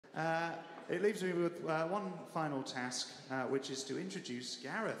It leaves me with one final task, which is to introduce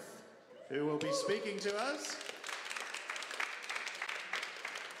Gareth, who will be speaking to us.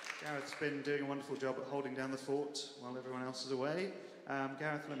 Gareth's been doing a wonderful job at holding down the fort while everyone else is away.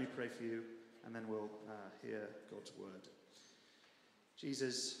 Gareth, let me pray for you, and then we'll hear God's word.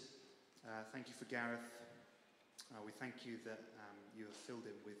 Jesus, thank you for Gareth. We thank you that you have filled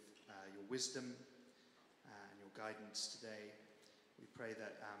him with your wisdom and your guidance today. We pray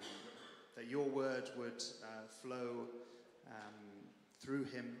that that your word would flow through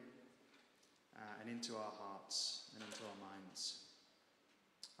him and into our hearts and into our minds.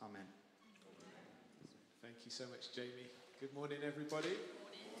 Amen. Thank you so much, Jamie. Good morning, everybody.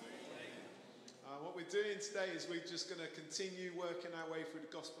 What we're doing today is we're just going to continue working our way through the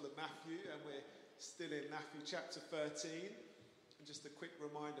Gospel of Matthew, and we're still in Matthew chapter 13. And just a quick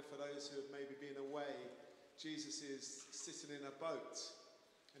reminder for those who have maybe been away, Jesus is sitting in a boat,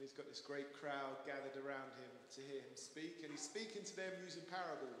 and he's got this great crowd gathered around him to hear him speak, and he's speaking to them using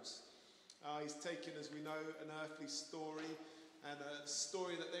parables. He's taken, as we know, an earthly story, and a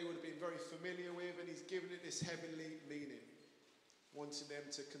story that they would have been very familiar with, and he's given it this heavenly meaning, wanting them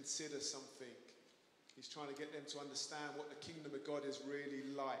to consider something. He's trying to get them to understand what the kingdom of God is really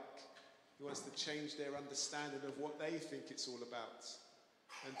like. He wants to change their understanding of what they think it's all about.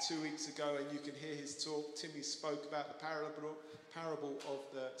 And 2 weeks ago, and you can hear his talk, Timmy spoke about the parable of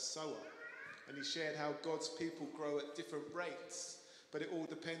the sower. And he shared how God's people grow at different rates, but it all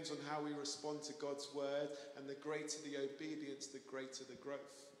depends on how we respond to God's word, and the greater the obedience, the greater the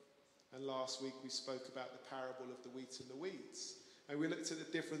growth. And last week we spoke about the parable of the wheat and the weeds. And we looked at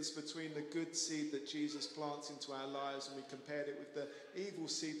the difference between the good seed that Jesus plants into our lives, and we compared it with the evil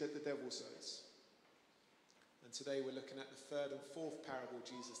seed that the devil sows. And today we're looking at the third and fourth parable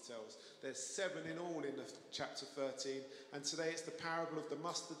Jesus tells. There's 7 in all in the chapter 13. And today it's the parable of the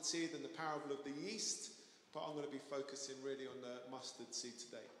mustard seed and the parable of the yeast. But I'm going to be focusing really on the mustard seed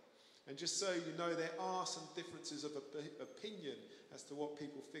today. And just so you know, there are some differences of opinion as to what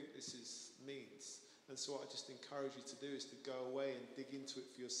people think this means. And so what I just encourage you to do is to go away and dig into it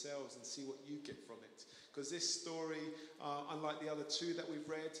for yourselves and see what you get from it. Because this story, unlike the other 2 that we've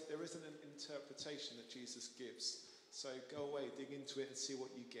read, there isn't an interpretation that Jesus gives. So go away, dig into it and see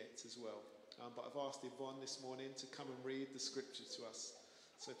what you get as well. But I've asked Yvonne this morning to come and read the scripture to us.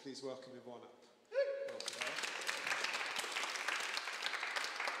 So please welcome Yvonne up. Welcome.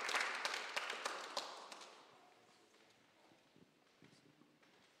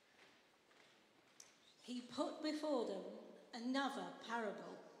 He put before them another parable.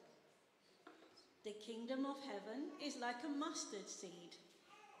 The kingdom of heaven is like a mustard seed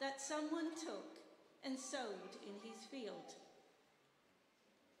that someone took and sowed in his field.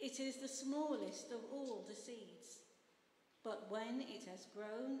 It is the smallest of all the seeds, but when it has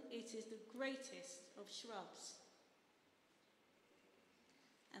grown, it is the greatest of shrubs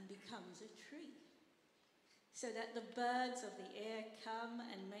and becomes a tree, so that the birds of the air come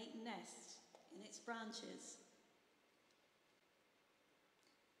and make nests in its branches.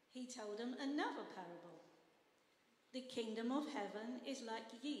 He told them another parable. The kingdom of heaven is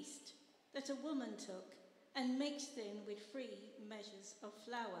like yeast that a woman took and mixed in with 3 measures of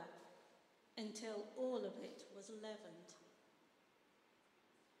flour until all of it was leavened.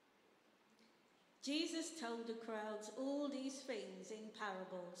 Jesus told the crowds all these things in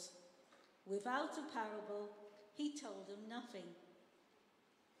parables. Without a parable, he told them nothing.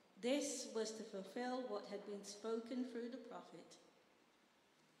 This was to fulfill what had been spoken through the prophet.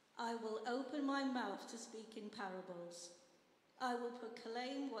 I will open my mouth to speak in parables. I will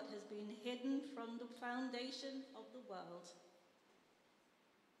proclaim what has been hidden from the foundation of the world.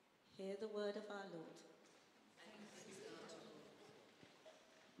 Hear the word of our Lord.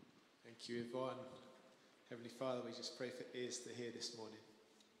 Thank you, Yvonne. Heavenly Father, we just pray for ears to hear this morning.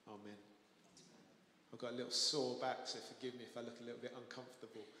 Amen. I've got a little sore back, so forgive me if I look a little bit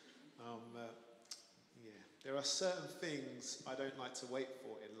uncomfortable. There are certain things I don't like to wait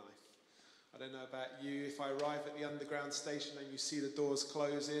for in life. I don't know about you. If I arrive at the underground station and you see the doors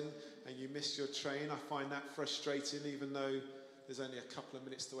closing and you miss your train, I find that frustrating, even though there's only a couple of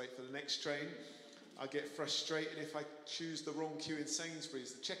minutes to wait for the next train. I get frustrated if I choose the wrong queue in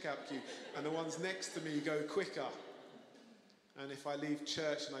Sainsbury's, the checkout queue, and the ones next to me go quicker. And if I leave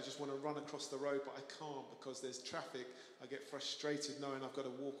church and I just want to run across the road, but I can't because there's traffic, I get frustrated knowing I've got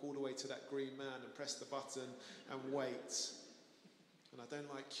to walk all the way to that green man and press the button and wait. And I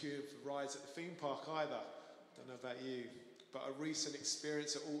don't like queuing for rides at the theme park either. Don't know about you. But a recent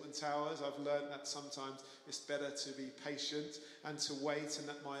experience at Alton Towers, I've learned that sometimes it's better to be patient and to wait, and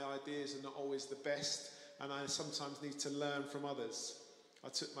that my ideas are not always the best, and I sometimes need to learn from others. I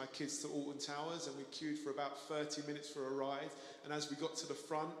took my kids to Alton Towers and we queued for about 30 minutes for a ride. And as we got to the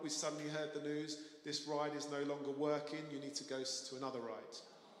front, we suddenly heard the news, this ride is no longer working, you need to go to another ride.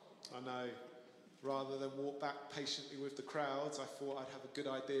 I know, rather than walk back patiently with the crowds, I thought I'd have a good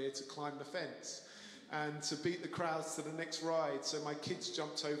idea to climb the fence and to beat the crowds to the next ride. So my kids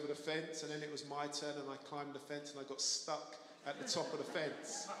jumped over the fence and then it was my turn and I climbed the fence and I got stuck at the top of the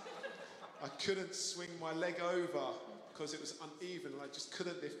fence. I couldn't swing my leg over because it was uneven and I just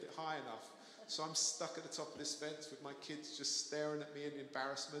couldn't lift it high enough. So I'm stuck at the top of this fence with my kids just staring at me in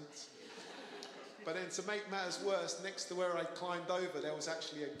embarrassment. But then to make matters worse, next to where I climbed over, there was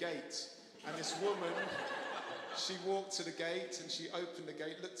actually a gate. And this woman, she walked to the gate and she opened the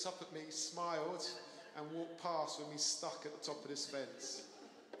gate, looked up at me, smiled, and walked past with me stuck at the top of this fence.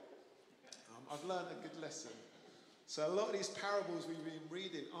 I've learned a good lesson. So a lot of these parables we've been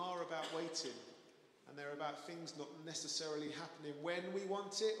reading are about waiting. And they're about things not necessarily happening when we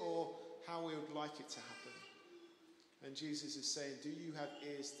want it or how we would like it to happen. And Jesus is saying, do you have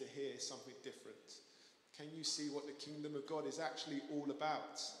ears to hear something different? Can you see what the kingdom of God is actually all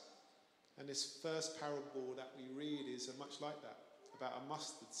about? And this first parable that we read is much like that, about a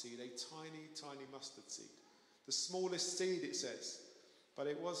mustard seed, a tiny, tiny mustard seed. The smallest seed, it says, but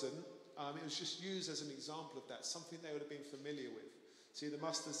it wasn't. It was just used as an example of that, something they would have been familiar with. See, the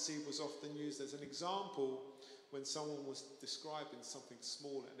mustard seed was often used as an example when someone was describing something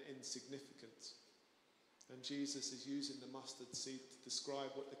small and insignificant. And Jesus is using the mustard seed to describe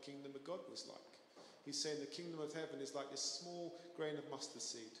what the kingdom of God was like. He's saying the kingdom of heaven is like this small grain of mustard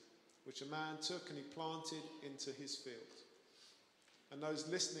seed, which a man took and he planted into his field. And those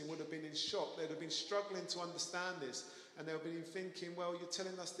listening would have been in shock. They'd have been struggling to understand this. And they'll be thinking, well, you're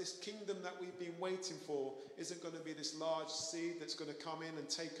telling us this kingdom that we've been waiting for isn't going to be this large seed that's going to come in and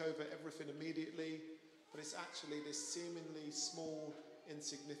take over everything immediately. But it's actually this seemingly small,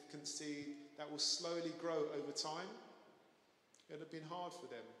 insignificant seed that will slowly grow over time. It would have been hard for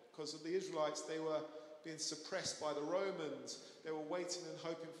them because of the Israelites. They were being suppressed by the Romans. They were waiting and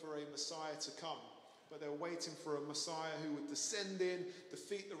hoping for a Messiah to come. But they were waiting for a Messiah who would descend in,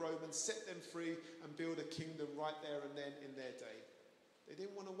 defeat the Romans, set them free, and build a kingdom right there and then in their day. They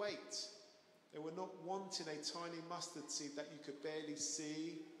didn't want to wait. They were not wanting a tiny mustard seed that you could barely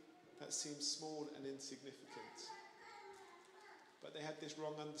see, that seemed small and insignificant. But they had this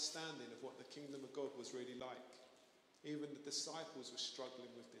wrong understanding of what the kingdom of God was really like. Even the disciples were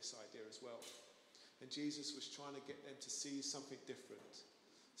struggling with this idea as well. And Jesus was trying to get them to see something different.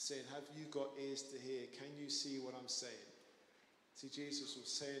 Saying, have you got ears to hear? Can you see what I'm saying? See, Jesus was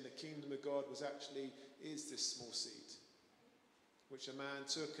saying the kingdom of God is this small seed, which a man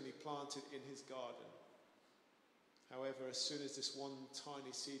took and he planted in his garden. However, as soon as this one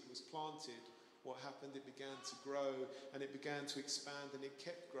tiny seed was planted, what happened? It began to grow and it began to expand and it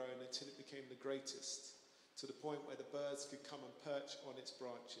kept growing until it became the greatest, to the point where the birds could come and perch on its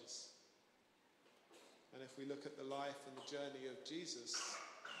branches. And if we look at the life and the journey of Jesus,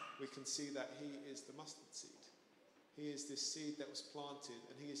 we can see that he is the mustard seed. He is this seed that was planted,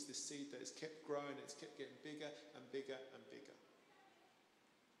 and he is this seed that has kept growing, it's kept getting bigger and bigger and bigger.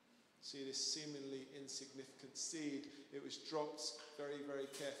 See, this seemingly insignificant seed, it was dropped very, very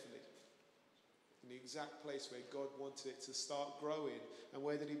carefully in the exact place where God wanted it to start growing. And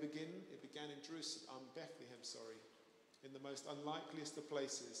where did he begin? It began in Bethlehem, in the most unlikeliest of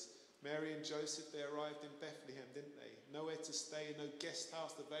places. Mary and Joseph, they arrived in Bethlehem, didn't they? Nowhere to stay, no guest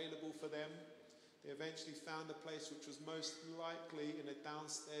house available for them. They eventually found a place which was most likely in a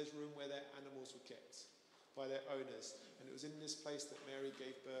downstairs room where their animals were kept by their owners. And it was in this place that Mary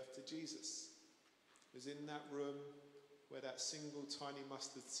gave birth to Jesus. It was in that room where that single tiny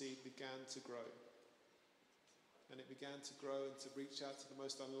mustard seed began to grow. And it began to grow and to reach out to the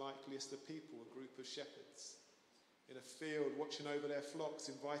most unlikeliest of people, a group of shepherds in a field watching over their flocks,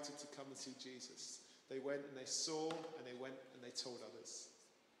 invited to come and see Jesus. They went and they saw, and they went and they told others.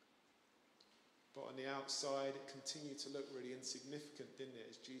 But on the outside, it continued to look really insignificant, didn't it,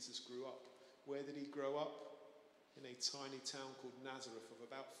 as Jesus grew up? Where did he grow up? In a tiny town called Nazareth of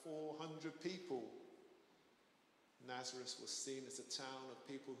about 400 people. Nazareth was seen as a town of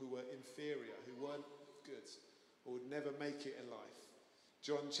people who were inferior, who weren't good, or would never make it in life.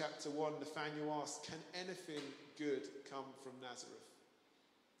 John chapter 1, Nathanael asked, can anything good come from Nazareth?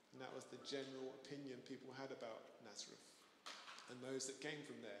 And that was the general opinion people had about Nazareth and those that came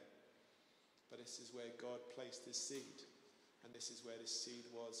from there. But this is where God placed his seed, and this is where this seed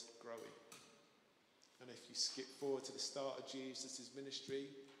was growing. And if you skip forward to the start of Jesus' ministry,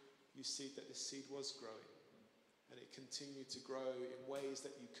 you see that this seed was growing, and it continued to grow in ways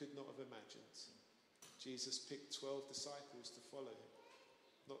that you could not have imagined. Jesus picked 12 disciples to follow him.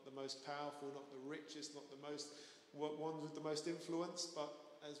 Not the most powerful, not the richest, not the ones with the most influence, but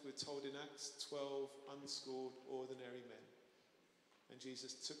as we're told in Acts, 12 unschooled, ordinary men. And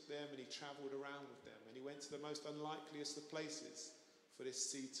Jesus took them and he travelled around with them, and he went to the most unlikeliest of places for this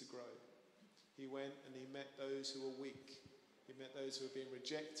seed to grow. He went and he met those who were weak. He met those who were being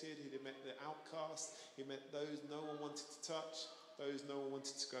rejected. He met the outcasts. He met those no one wanted to touch, those no one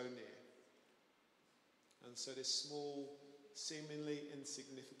wanted to go near. And so this small, seemingly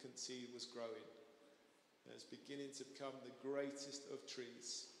insignificant seed was growing. And it was beginning to become the greatest of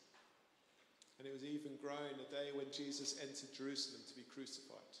trees. And it was even growing the day when Jesus entered Jerusalem to be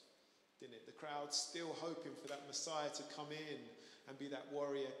crucified, didn't it? The crowd still hoping for that Messiah to come in and be that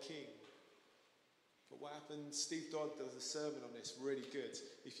warrior king. But what happened, Steve Dodd does a sermon on this, really good,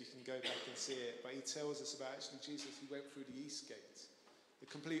 if you can go back and see it. But he tells us about actually Jesus, he went through the east gate. The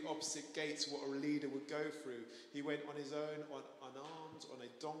complete opposite gate to what a leader would go through. He went on his own, unarmed, on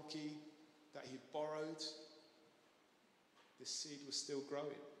a donkey that he borrowed. This seed was still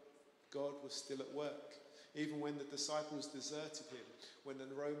growing. God was still at work. Even when the disciples deserted him, when the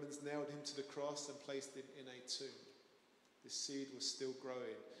Romans nailed him to the cross and placed him in a tomb, this seed was still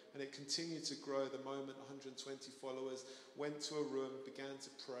growing. And it continued to grow the moment 120 followers went to a room, began to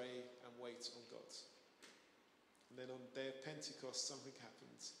pray and wait on God. And then on the day of Pentecost, something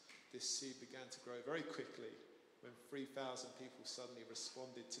happened. This seed began to grow very quickly when 3,000 people suddenly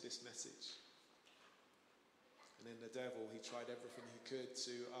responded to this message. And then the devil, he tried everything he could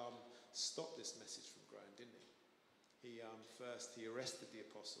to stop this message from growing, didn't he? First he arrested the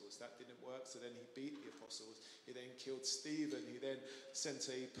apostles. That didn't work, so then he beat the apostles. He then killed Stephen. He then sent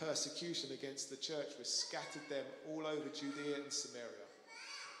a persecution against the church, which scattered them all over Judea and Samaria.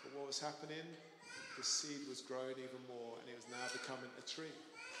 But what was happening? The seed was growing even more, and it was now becoming a tree.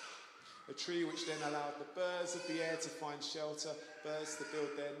 A tree which then allowed the birds of the air to find shelter, birds to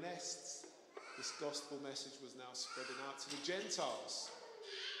build their nests. This gospel message was now spreading out to the Gentiles.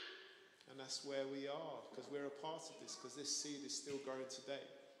 And that's where we are, because we're a part of this, because this seed is still growing today.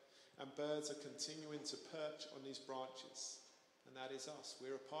 And birds are continuing to perch on these branches. And that is us.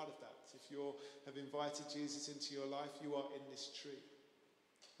 We're a part of that. If you have invited Jesus into your life, you are in this tree.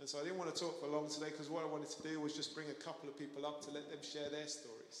 And so I didn't want to talk for long today, because what I wanted to do was just bring a couple of people up to let them share their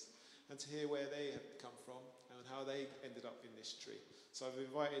stories and to hear where they have come from and how they ended up in this tree. So I've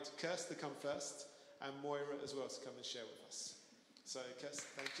invited Kirst to come first and Moira as well to come and share with us. So Kirst,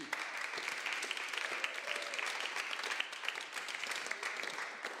 thank you.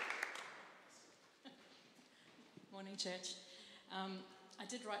 Morning, church. I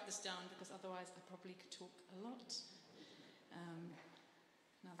did write this down because otherwise I probably could talk a lot.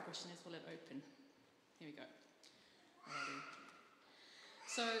 Now the question is, will it open? Here we go. Alrighty.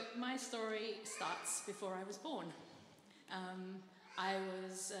 So my story starts before I was born.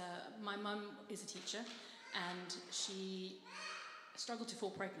 My mum is a teacher, and she struggled to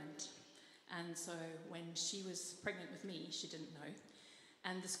fall pregnant. And so when she was pregnant with me, she didn't know.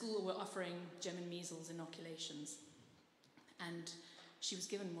 And the school were offering German measles inoculations. And she was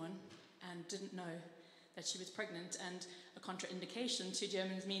given one and didn't know that she was pregnant. And a contraindication to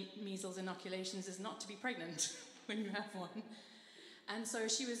German measles inoculations is not to be pregnant when you have one. And so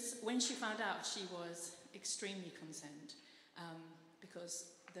when she found out, she was extremely concerned because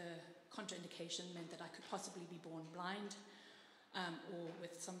the contraindication meant that I could possibly be born blind or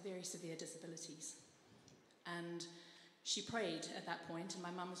with some very severe disabilities. And she prayed at that point, and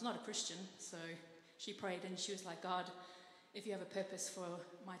my mum was not a Christian, so she prayed and she was like, God, if you have a purpose for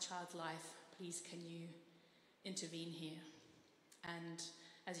my child's life, please can you intervene here? And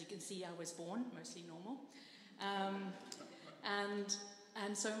as you can see, I was born, mostly normal.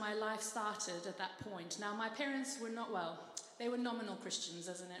 And so my life started at that point. Now, my parents were they were nominal Christians,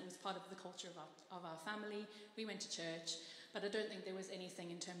 as in it was part of the culture of our family. We went to church, but I don't think there was anything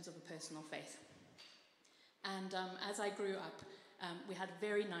in terms of a personal faith. And as I grew up, we had a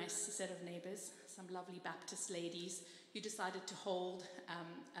very nice set of neighbours, some lovely Baptist ladies who decided to hold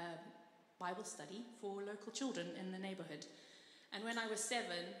a Bible study for local children in the neighbourhood. And when I was 7,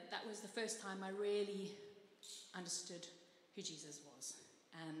 that was the first time I really understood who Jesus was.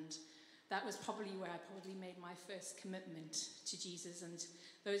 And that was probably where I made my first commitment to Jesus. And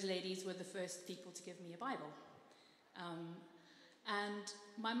those ladies were the first people to give me a Bible. And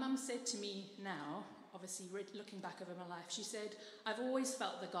my mum said to me now, obviously looking back over my life, she said, I've always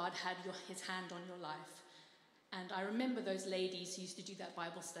felt that God had his hand on your life. And I remember those ladies who used to do that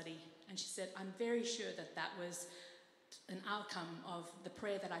Bible study. And she said, I'm very sure that that was an outcome of the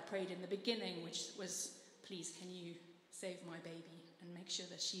prayer that I prayed in the beginning, which was, please, can you save my baby and make sure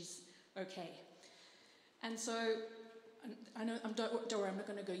that she's okay? And so I know, don't worry, I'm not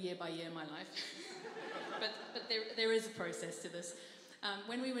going to go year by year in my life. but there is a process to this.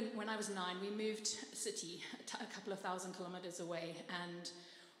 When I was 9, we moved city a couple of thousand kilometers away, and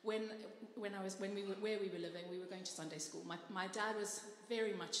where we were living, we were going to Sunday school. My dad was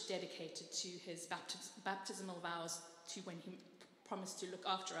very much dedicated to his baptismal vows to when he promised to look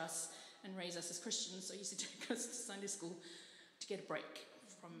after us and raise us as Christians. So he used to take us to Sunday school to get a break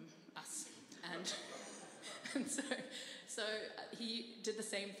from us. And so he did the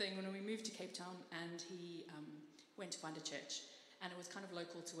same thing when we moved to Cape Town, and he went to find a church. And it was kind of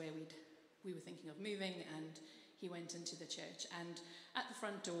local to where we were thinking of moving, and he went into the church. And at the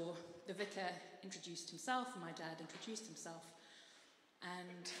front door, the vicar introduced himself, and my dad introduced himself.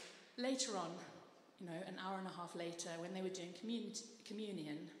 And later on, an hour and a half later, when they were doing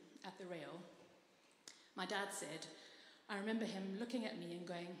communion at the rail, my dad said, I remember him looking at me and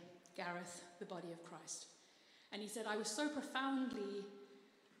going, Gareth, the body of Christ. And he said, I was so profoundly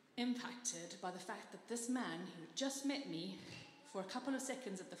impacted by the fact that this man who had just met me for a couple of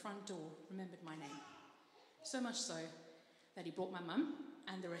seconds at the front door remembered my name. So much so that he brought my mum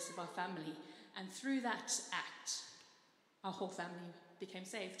and the rest of our family. And through that act, our whole family became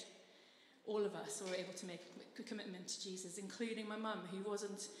saved. All of us were able to make a commitment to Jesus, including my mum, who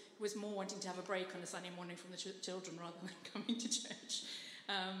was more wanting to have a break on a Sunday morning from the children rather than coming to church.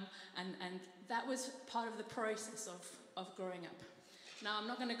 And that was part of the process of growing up. Now, I'm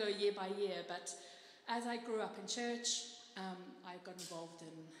not going to go year by year, but as I grew up in church, I got involved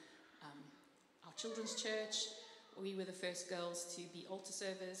in our children's church. We were the first girls to be altar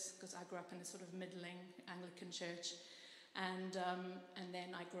servers, because I grew up in a sort of middling Anglican church. And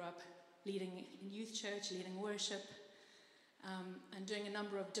then I grew up leading in youth church, leading worship, and doing a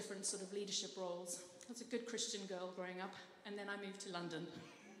number of different sort of leadership roles. I was a good Christian girl growing up, and then I moved to London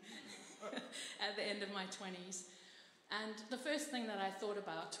at the end of my 20s. And the first thing that I thought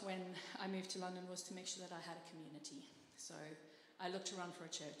about when I moved to London was to make sure that I had a community. So I looked around for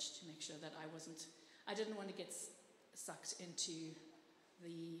a church to make sure that I didn't want to get sucked into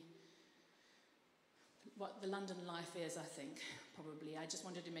what the London life is, I think, probably. I just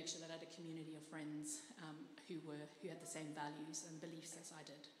wanted to make sure that I had a community of friends who had the same values and beliefs as I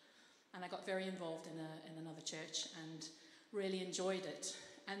did. And I got very involved in another church and really enjoyed it.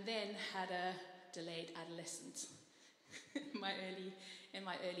 And then had a delayed adolescence in my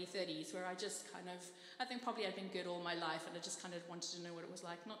early 30s, where I just I think probably I'd been good all my life, and I just kind of wanted to know what it was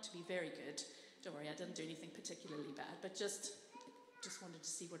like, not to be very good. Don't worry, I didn't do anything particularly bad, but just wanted to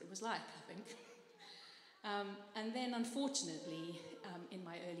see what it was like, I think. And then, unfortunately, in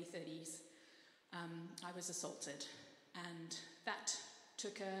my early 30s, I was assaulted, and that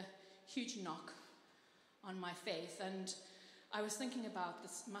took a huge knock on my faith. And I was thinking about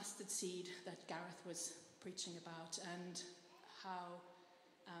this mustard seed that Gareth was preaching about, and how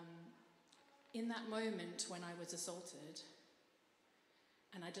in that moment when I was assaulted,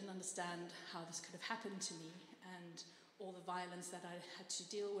 and I didn't understand how this could have happened to me, and all the violence that I had to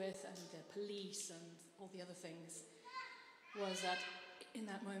deal with, and the police and all the other things, was that in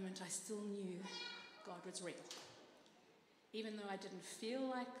that moment I still knew God was real. Even though I didn't feel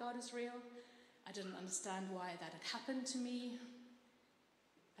like God is real, I didn't understand why that had happened to me,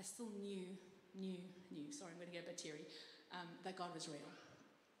 I still knew, sorry, I'm going to get a bit teary, that God was real.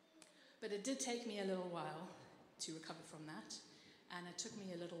 But it did take me a little while to recover from that, and it took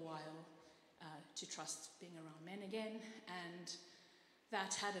me a little while to trust being around men again, and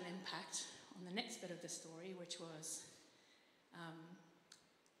that had an impact on the next bit of the story, which was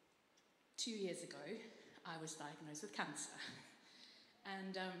 2 years ago, I was diagnosed with cancer.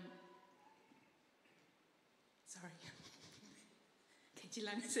 And, sorry, Katie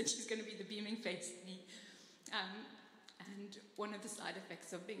Lang said she's going to be the beaming face to me. And one of the side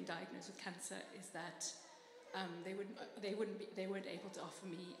effects of being diagnosed with cancer is that they weren't able to offer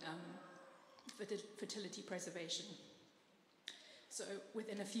me fertility preservation. So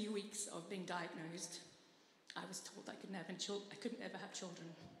within a few weeks of being diagnosed, I was told I couldn't ever have children.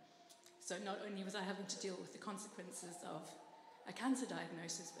 So not only was I having to deal with the consequences of a cancer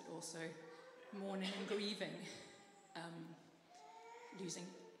diagnosis, but also mourning and grieving,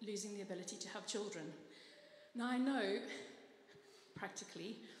 losing the ability to have children. Now I know,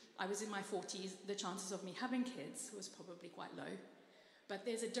 practically, I was in my 40s, the chances of me having kids was probably quite low. But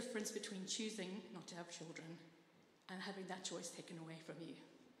there's a difference between choosing not to have children and having that choice taken away from you.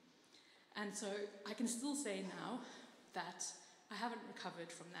 And so I can still say now that I haven't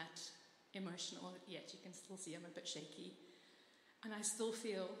recovered from that emotional yet. You can still see I'm a bit shaky. And I still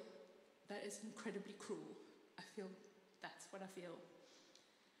feel that is incredibly cruel. I feel that's what I feel.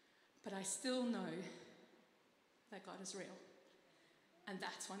 But I still know that God is real. And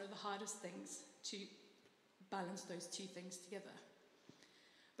that's one of the hardest things, to balance those two things together.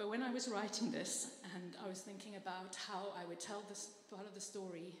 But when I was writing this, and I was thinking about how I would tell this part of the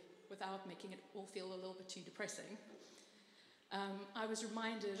story without making it all feel a little bit too depressing, I was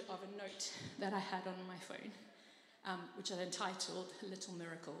reminded of a note that I had on my phone, which I entitled Little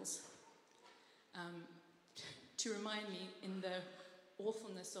Miracles, to remind me in the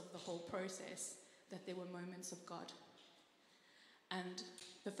awfulness of the whole process that there were moments of God. And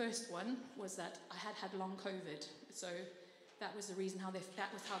the first one was that I had long COVID, so that was the reason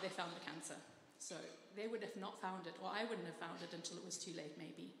that was how they found the cancer. So they would have not found it, or I wouldn't have found it until it was too late,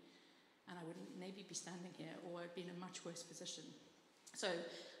 maybe. And I wouldn't maybe be standing here, or I'd be in a much worse position. So,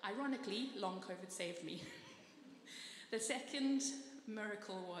 ironically, long COVID saved me. The second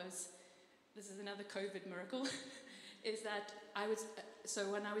miracle was, this is another COVID miracle, is that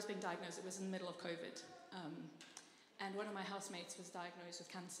when I was being diagnosed, it was in the middle of COVID. And one of my housemates was diagnosed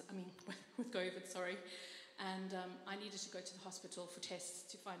with COVID, sorry. And I needed to go to the hospital for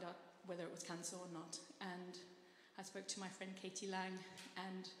tests to find out whether it was cancer or not. And I spoke to my friend Katie Lang,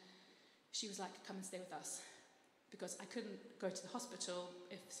 and she was like, come and stay with us. Because I couldn't go to the hospital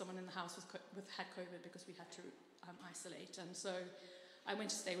if someone in the house had COVID, because we had to isolate. And so I went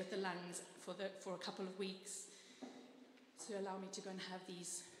to stay with the Langs for a couple of weeks to allow me to go and have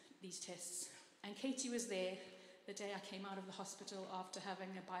these tests. And Katie was there the day I came out of the hospital after having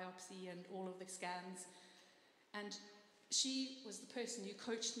a biopsy and all of the scans. And she was the person who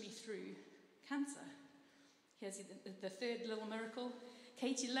coached me through cancer. Here's the third little miracle.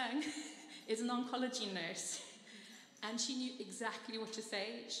 Katie Lang is an oncology nurse. And she knew exactly what to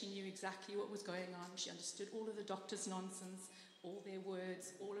say. She knew exactly what was going on. She understood all of the doctor's nonsense, all their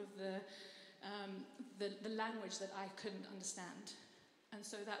words, all of the language that I couldn't understand. And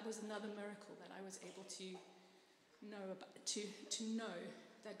so that was another miracle that I was able to know about, to know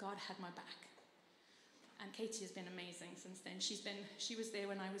that God had my back. And Katie has been amazing since then. She was there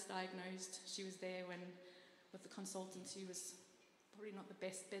when I was diagnosed. She was there with the consultant who was probably not the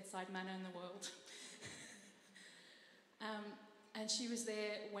best bedside manner in the world. And she was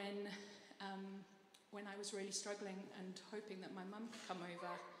there when I was really struggling and hoping that my mum could come over.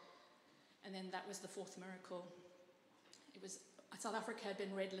 And then that was the fourth miracle. South Africa had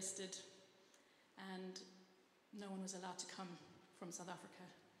been red listed, and no one was allowed to come from South Africa.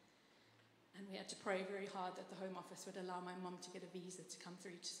 And we had to pray very hard that the Home Office would allow my mum to get a visa to come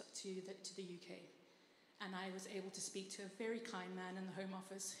through to the UK. And I was able to speak to a very kind man in the Home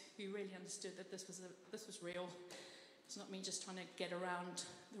Office who really understood that this was real. It's not me just trying to get around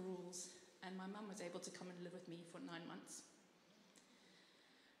the rules. And my mum was able to come and live with me for 9 months.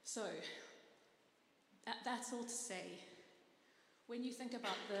 So, that's all to say, when you think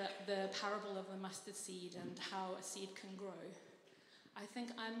about the parable of the mustard seed and how a seed can grow, I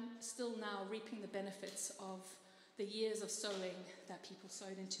think I'm still now reaping the benefits of the years of sowing that people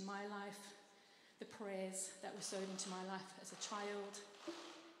sowed into my life, the prayers that were sowed into my life as a child,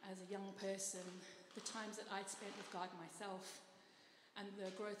 as a young person, the times that I'd spent with God myself, and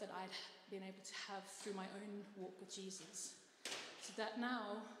the growth that I'd been able to have through my own walk with Jesus. So that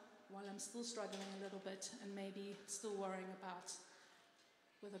now, while I'm still struggling a little bit and maybe still worrying about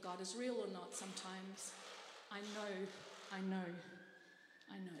whether God is real or not sometimes, I know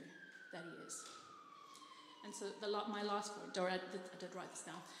that he is. And so my last point, or I did write this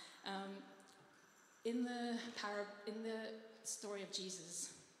down. In the story of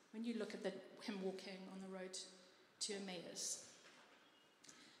Jesus, when you look at him walking on the road to Emmaus,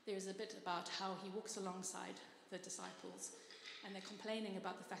 there's a bit about how he walks alongside the disciples, and they're complaining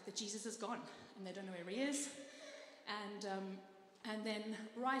about the fact that Jesus is gone, and they don't know where he is. And then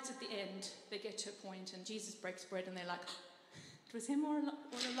right at the end, they get to a point, and Jesus breaks bread, and they're like, it was him all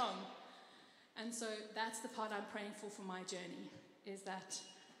along. And so that's the part I'm praying for my journey, is that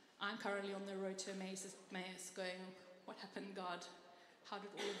I'm currently on the road to Emmaus going, what happened, God? How did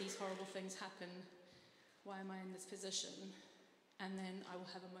all of these horrible things happen? Why am I in this position? And then I will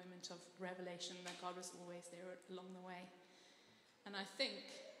have a moment of revelation that God was always there along the way. And I think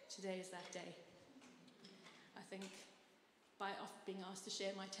today is that day. I think by being asked to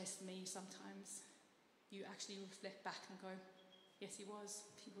share my testimony, sometimes you actually reflect back and go, yes, he was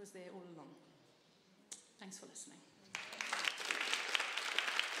there all along. Thanks for listening.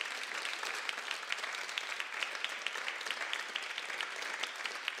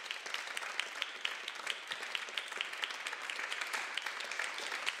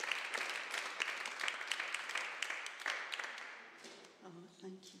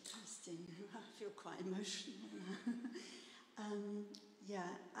 Thank you, Kirsten. I feel quite emotional.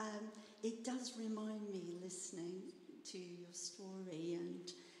 It does remind me, listening to your story,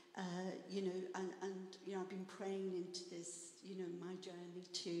 and I've been praying into this, my journey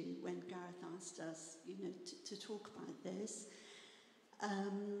too, when Gareth asked us, to talk about this.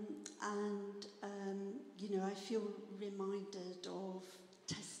 I feel reminded of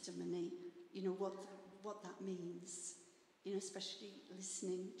testimony, what that means, especially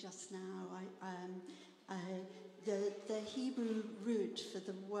listening just now. The Hebrew root for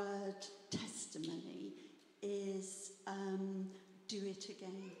the word testimony is do it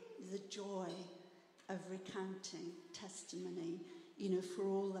again, the joy of recounting testimony, for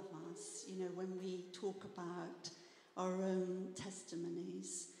all of us, when we talk about our own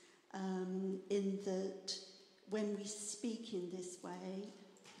testimonies, in that when we speak in this way,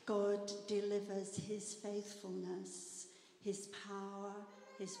 God delivers his faithfulness, his power,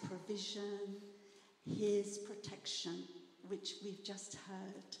 his provision, his protection, which we've just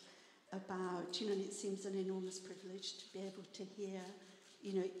heard about. And it seems an enormous privilege to be able to hear,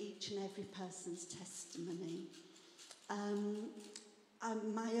 each and every person's testimony.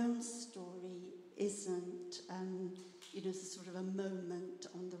 My own story isn't, sort of a moment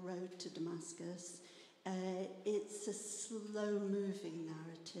on the road to Damascus. It's a slow-moving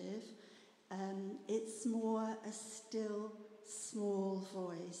narrative. It's more a still, small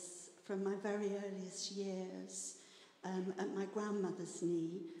voice from my very earliest years, at my grandmother's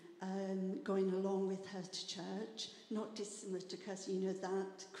knee, going along with her to church, not dissimilar to Kirsty,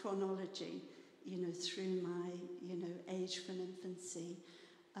 that chronology, through my, age from infancy.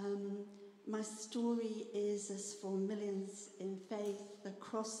 My story is, as for millions in faith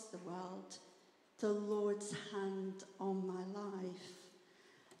across the world, the Lord's hand on my life,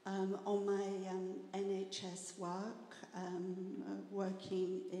 on my NHS work,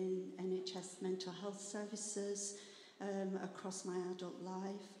 working in NHS mental health services across my adult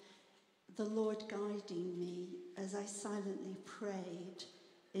life, the Lord guiding me as I silently prayed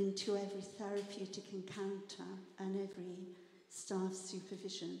into every therapeutic encounter and every staff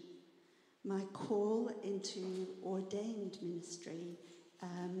supervision. My call into ordained ministry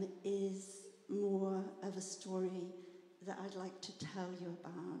is more of a story that I'd like to tell you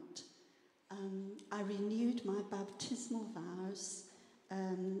about. I renewed my baptismal vows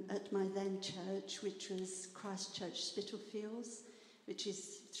at my then church, which was Christchurch Spitalfields, which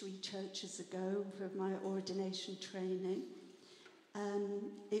is 3 churches ago for my ordination training.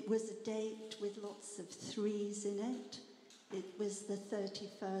 It was a date with lots of 3s in it. It was the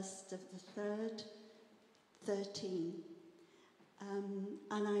 31st of the 3rd, 13.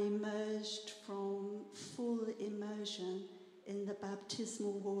 And I emerged from full immersion in the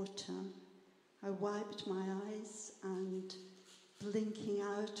baptismal water. I wiped my eyes and, blinking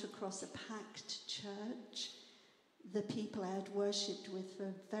out across a packed church, the people I had worshipped with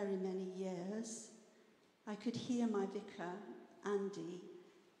for very many years, I could hear my vicar, Andy,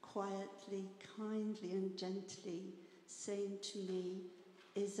 quietly, kindly and gently saying to me,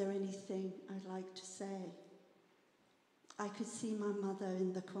 "Is there anything I'd like to say?" I could see my mother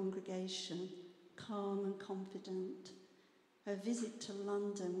in the congregation, calm and confident. Her visit to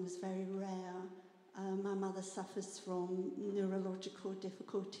London was very rare. My mother suffers from neurological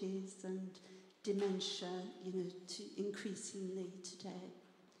difficulties and dementia, increasingly today.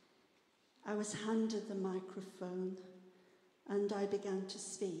 I was handed the microphone and I began to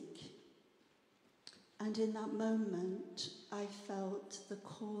speak. And in that moment, I felt the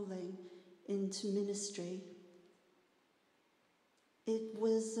calling into ministry. It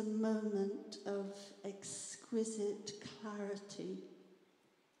was a moment of exquisite clarity,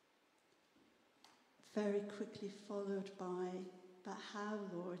 very quickly followed by, "But how,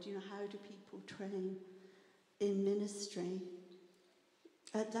 Lord? How do people train in ministry?"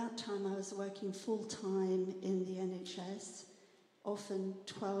 At that time, I was working full-time in the NHS, often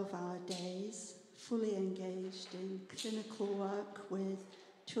 12-hour days, fully engaged in clinical work with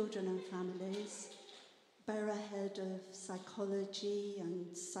children and families, borough head of psychology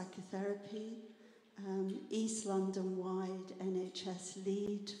and psychotherapy, East London-wide NHS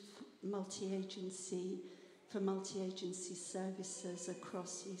lead for multi-agency services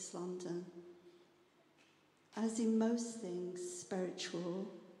across East London. As in most things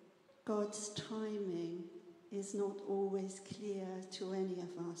spiritual, God's timing is not always clear to any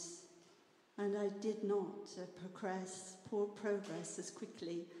of us, and I did not progress as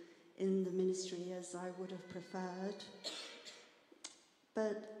quickly in the ministry as I would have preferred.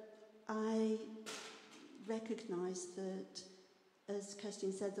 But I recognised that, as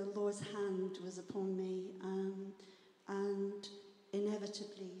Kirsten said, the Lord's hand was upon me, and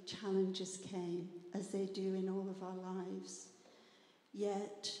inevitably challenges came, as they do in all of our lives.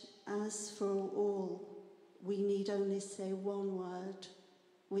 Yet, as for all, we need only say one word,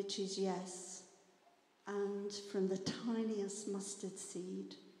 which is yes. And from the tiniest mustard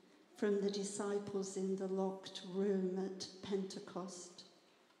seed, from the disciples in the locked room at Pentecost,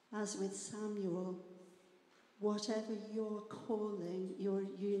 as with Samuel, whatever your calling, your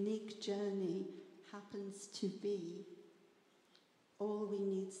unique journey happens to be, all we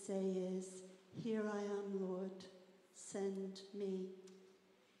need say is, "Here I am, Lord, send me."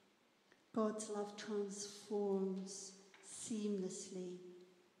 God's love transforms seamlessly,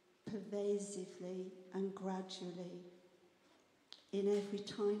 pervasively, and gradually in every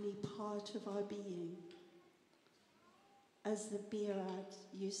tiny part of our being. As the Beerad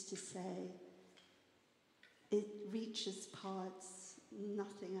used to say, it reaches parts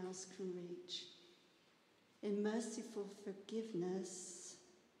nothing else can reach. In merciful forgiveness,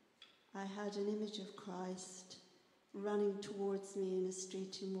 I had an image of Christ running towards me in a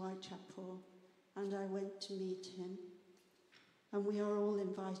street in Whitechapel, and I went to meet him. And we are all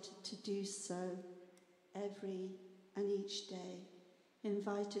invited to do so every and each day,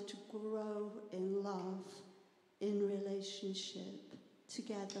 invited to grow in love, in relationship,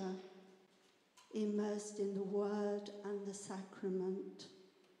 together, immersed in the word and the sacrament,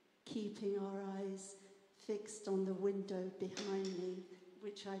 keeping our eyes fixed on the window behind me,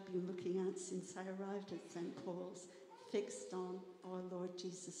 which I've been looking at since I arrived at St. Paul's, fixed on our Lord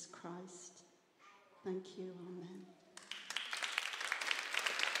Jesus Christ. Thank you, amen.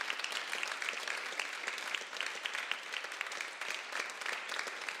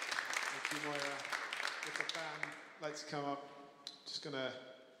 Thank you, Moira. If the band like to come up, just going to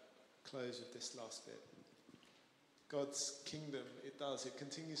close with this last bit. God's kingdom, it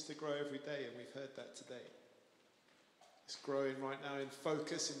continues to grow every day, and we've heard that today. It's growing right now in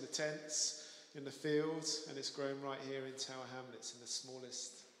focus, in the tents, in the fields, and it's growing right here in Tower Hamlets, in the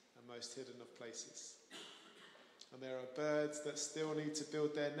smallest and most hidden of places. And there are birds that still need to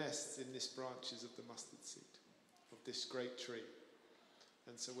build their nests in these branches of the mustard seed, of this great tree.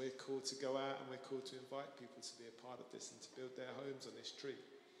 And so we're called to go out, and we're called to invite people to be a part of this and to build their homes on this tree.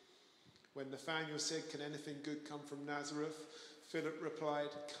 When Nathanael said, "Can anything good come from Nazareth?" Philip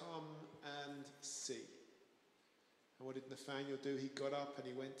replied, "Come and see." And what did Nathanael do? He got up and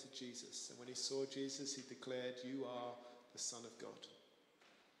he went to Jesus. And when he saw Jesus, he declared, "You are the Son of God."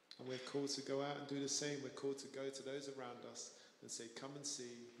 And we're called to go out and do the same. We're called to go to those around us and say, "Come and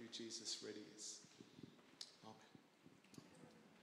see who Jesus really is."